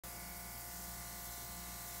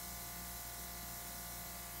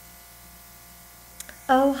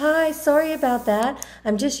Oh, hi, sorry about that.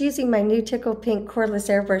 I'm just using my new Tickled Pink Cordless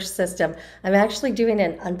Airbrush system. I'm actually doing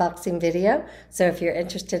an unboxing video, so if you're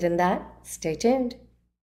interested in that, stay tuned.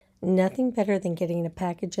 Nothing better than getting a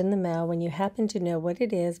package in the mail when you happen to know what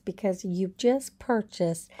it is because you've just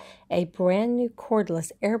purchased a brand new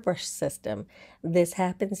cordless airbrush system. This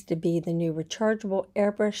happens to be the new rechargeable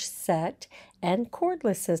airbrush set and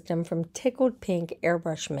cordless system from Tickled Pink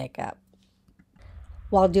Airbrush Makeup.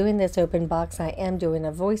 While doing this open box, I am doing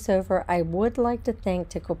a voiceover. I would like to thank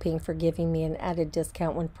Tickled Pink for giving me an added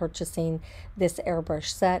discount when purchasing this airbrush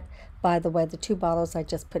set. By the way, the 2 bottles I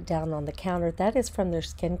just put down on the counter, that is from their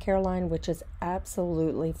skincare line, which is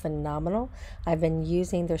absolutely phenomenal. I've been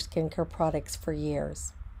using their skincare products for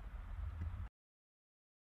years.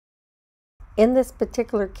 In this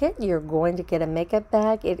particular kit, you're going to get a makeup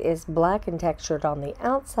bag. It is black and textured on the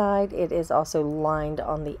outside. It is also lined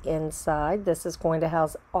on the inside. This is going to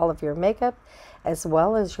house all of your makeup as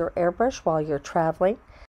well as your airbrush while you're traveling.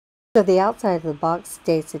 So the outside of the box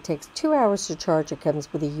states it takes 2 hours to charge. It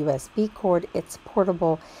comes with a USB cord. It's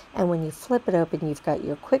portable, and when you flip it open, you've got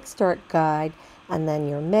your quick start guide and then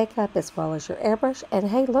your makeup as well as your airbrush. And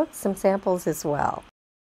hey, look, some samples as well.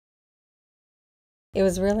 It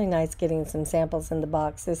was really nice getting some samples in the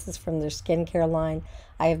box. This is from their skincare line.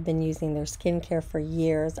 I have been using their skincare for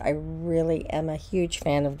years. I really am a huge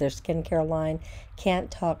fan of their skincare line. Can't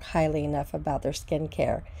talk highly enough about their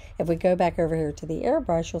skincare. If we go back over here to the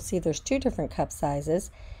airbrush, you'll see there's 2 different cup sizes.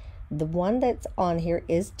 The one that's on here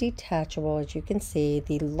is detachable, as you can see.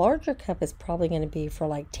 The larger cup is probably going to be for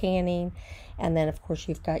like tanning. And then, of course,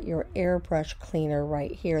 you've got your airbrush cleaner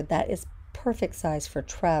right here. That is perfect size for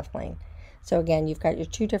traveling. So again, you've got your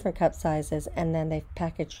 2 different cup sizes, and then they've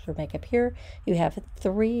packaged your makeup here. You have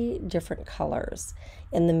 3 different colors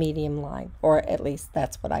in the medium line, or at least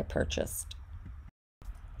that's what I purchased.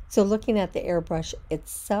 So looking at the airbrush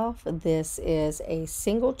itself, this is a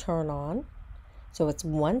single turn on. So it's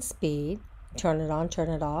 1 speed. Turn it on, turn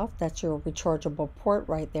it off. That's your rechargeable port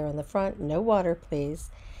right there in the front. No water, please.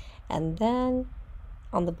 And then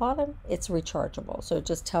on the bottom, it's rechargeable. So it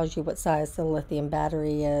just tells you what size the lithium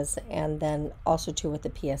battery is, and then also too what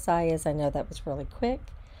the PSI is. I know that was really quick.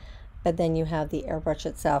 But then you have the airbrush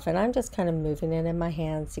itself, and I'm just kind of moving it in my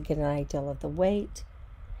hands to get an idea of the weight.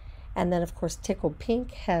 And then of course Tickled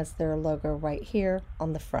Pink has their logo right here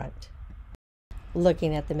on the front.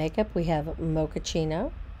 Looking at the makeup, we have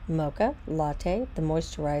Mochaccino, Mocha, Latte, the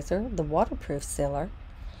moisturizer, the waterproof sealer.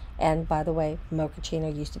 And by the way,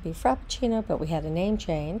 Mochaccino used to be Frappuccino, but we had a name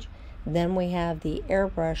change. Then we have the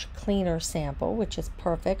airbrush cleaner sample, which is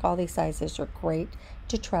perfect. All these sizes are great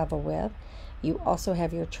to travel with. You also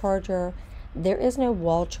have your charger. There is no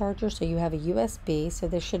wall charger, so you have a USB, so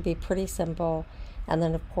this should be pretty simple. And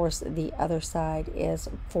then of course the other side is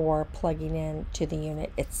for plugging in to the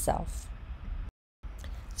unit itself.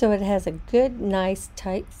 So it has a good, nice,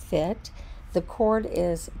 tight fit. The cord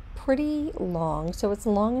is pretty long, so it's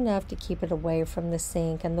long enough to keep it away from the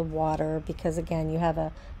sink and the water, because again, you have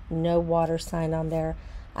a no water sign on there.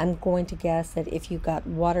 I'm going to guess that if you got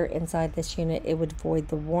water inside this unit, it would void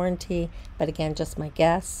the warranty, but again, just my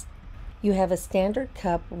guess. You have a standard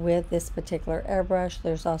cup with this particular airbrush.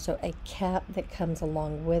 There's also a cap that comes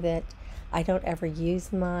along with it. I don't ever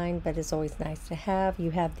use mine, but it's always nice to have.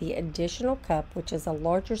 You have the additional cup, which is a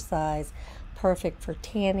larger size, perfect for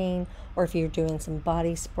tanning, or if you're doing some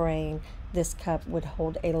body spraying. This cup would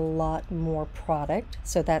hold a lot more product,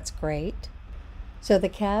 so that's great. So the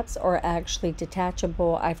caps are actually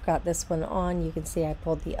detachable. I've got this one on. You can see I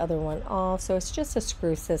pulled the other one off. So it's just a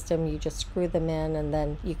screw system. You just screw them in and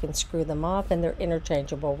then you can screw them off, and they're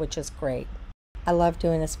interchangeable, which is great. I love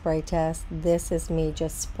doing a spray test. This is me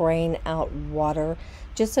just spraying out water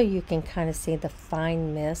just so you can kind of see the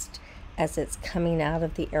fine mist as it's coming out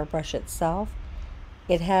of the airbrush itself.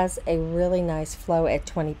 It has a really nice flow at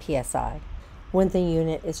 20 psi. When the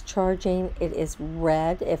unit is charging, it is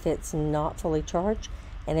red if it's not fully charged,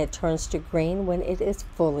 and it turns to green when it is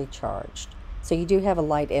fully charged. So you do have a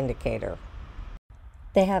light indicator.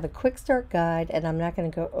 They have a quick start guide, and I'm not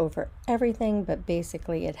going to go over everything, but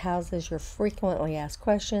basically it houses your frequently asked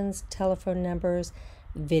questions, telephone numbers,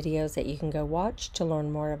 videos that you can go watch to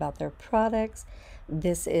learn more about their products.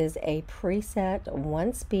 This is a preset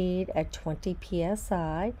 1 speed at 20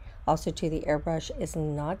 psi. Also too, the airbrush is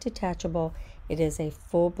not detachable. It is a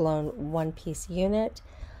full-blown one-piece unit.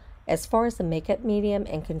 As far as the makeup medium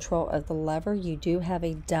and control of the lever, you do have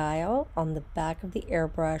a dial on the back of the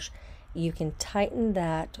airbrush. You can tighten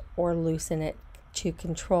that or loosen it to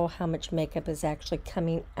control how much makeup is actually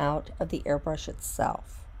coming out of the airbrush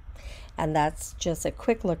itself. And that's just a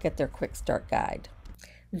quick look at their quick start guide.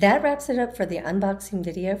 That wraps it up for the unboxing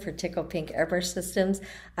video for Tickled Pink Airbrush Systems.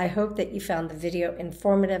 I hope that you found the video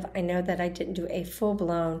informative. I know that I didn't do a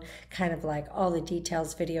full-blown kind of like all the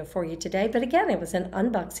details video for you today, but again, it was an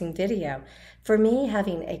unboxing video. For me,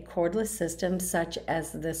 having a cordless system such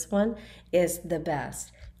as this one is the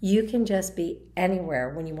best. You can just be anywhere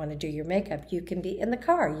when you want to do your makeup. You can be in the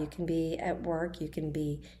car, you can be at work, you can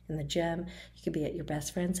be in the gym, you could be at your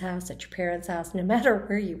best friend's house, at your parents' house, no matter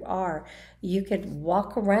where you are. You could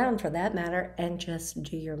walk around for that matter and just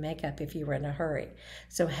do your makeup if you were in a hurry.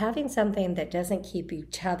 So having something that doesn't keep you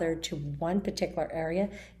tethered to one particular area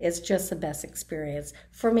is just the best experience.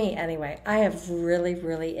 For me anyway, I have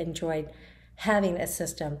really enjoyed having a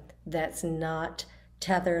system that's not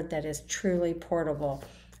tethered, that is truly portable.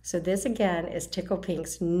 So this again is Tickled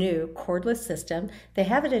Pink's new cordless system. They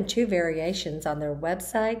have it in 2 variations on their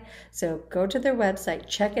website. So go to their website,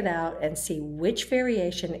 check it out, and see which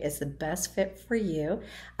variation is the best fit for you.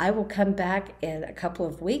 I will come back in a couple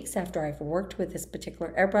of weeks after I've worked with this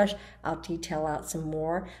particular airbrush. I'll detail out some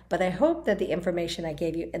more, but I hope that the information I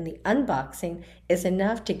gave you in the unboxing is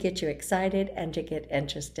enough to get you excited and to get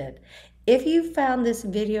interested. If you found this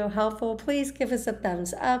video helpful, please give us a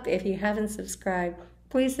thumbs up. If you haven't subscribed,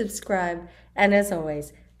 please subscribe, and as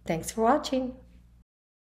always, thanks for watching.